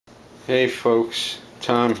Hey folks,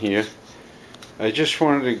 Tom here. I just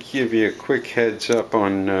wanted to give you a quick heads up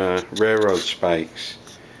on railroad spikes.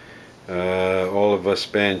 All of us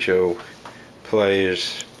banjo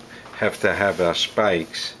players have to have our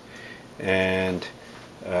spikes, and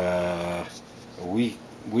a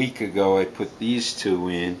week ago I put these two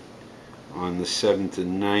in on the 7th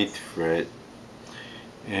and 9th fret,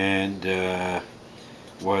 and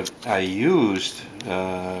what I used,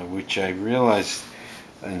 which I realized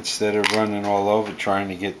instead of running all over trying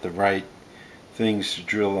to get the right things to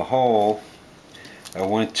drill a hole, I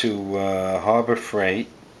went to Harbor Freight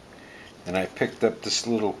and I picked up this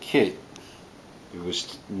little kit. It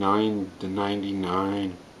was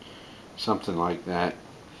 $9.99, something like that.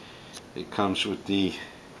 It comes with the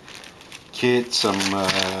kit, some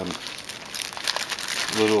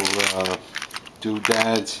little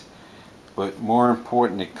doodads, but more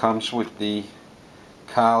important, it comes with the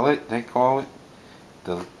collet, they call it,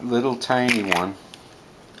 the little tiny one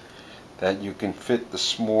that you can fit the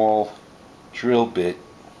small drill bit.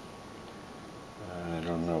 I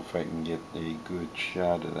don't know if I can get a good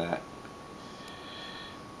shot of that.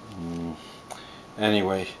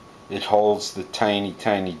 Anyway, it holds the tiny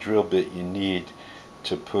drill bit you need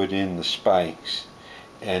to put in the spikes.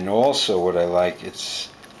 And also what I like, it's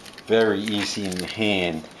very easy in the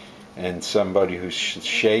hand, and somebody who's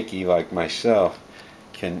shaky like myself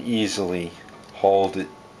can easily hold it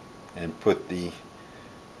and put the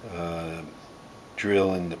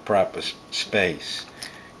drill in the proper space,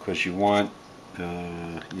 because you want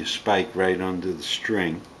your spike right under the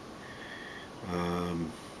string,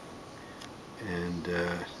 and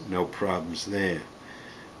no problems there.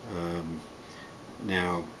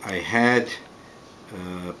 Now I had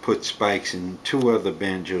put spikes in two other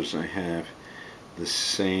banjos I have the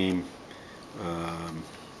same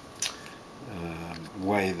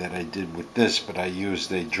way that I did with this, but I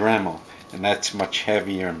used a Dremel, and that's much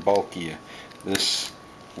heavier and bulkier. This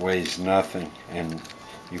weighs nothing, and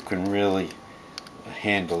you can really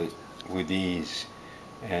handle it with ease,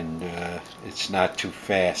 and it's not too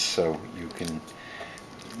fast, so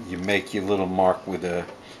you make your little mark with a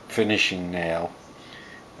finishing nail,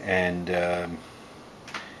 and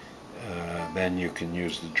then you can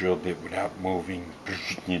use the drill bit without moving,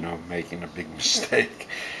 making a big mistake.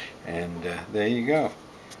 And there you go.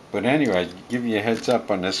 But anyway, I'd give you a heads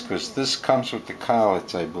up on this, because this comes with the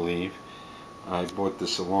collets, I believe. I bought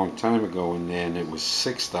this a long time ago, and then it was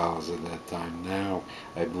 $6 at that time. Now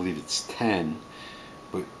I believe it's $10.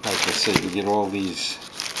 But like I said, you get all these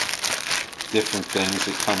different things.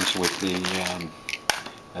 It comes with the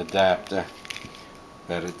adapter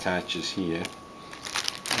that attaches here.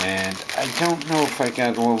 And I don't know if I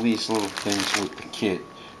got all these little things with the kit,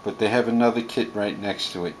 but they have another kit right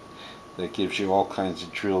next to it that gives you all kinds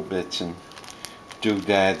of drill bits and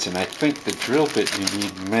doodads, and I think the drill bit you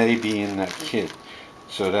need may be in that kit,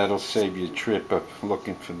 so that'll save you a trip of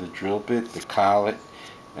looking for the drill bit, the collet,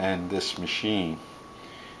 and this machine.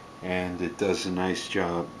 And it does a nice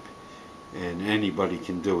job, and anybody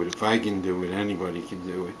can do it. If I can do it, anybody can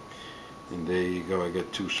do it. And there you go. I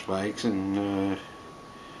got two spikes, and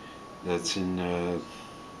that's in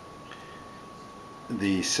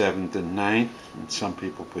the 7th and 9th, and some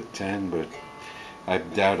people put 10, but I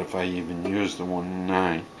doubt if I even use the 1 and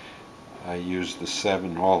 9. I use the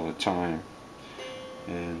 7 all the time,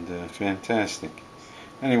 and fantastic.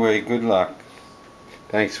 Anyway, good luck.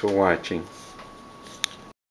 Thanks for watching.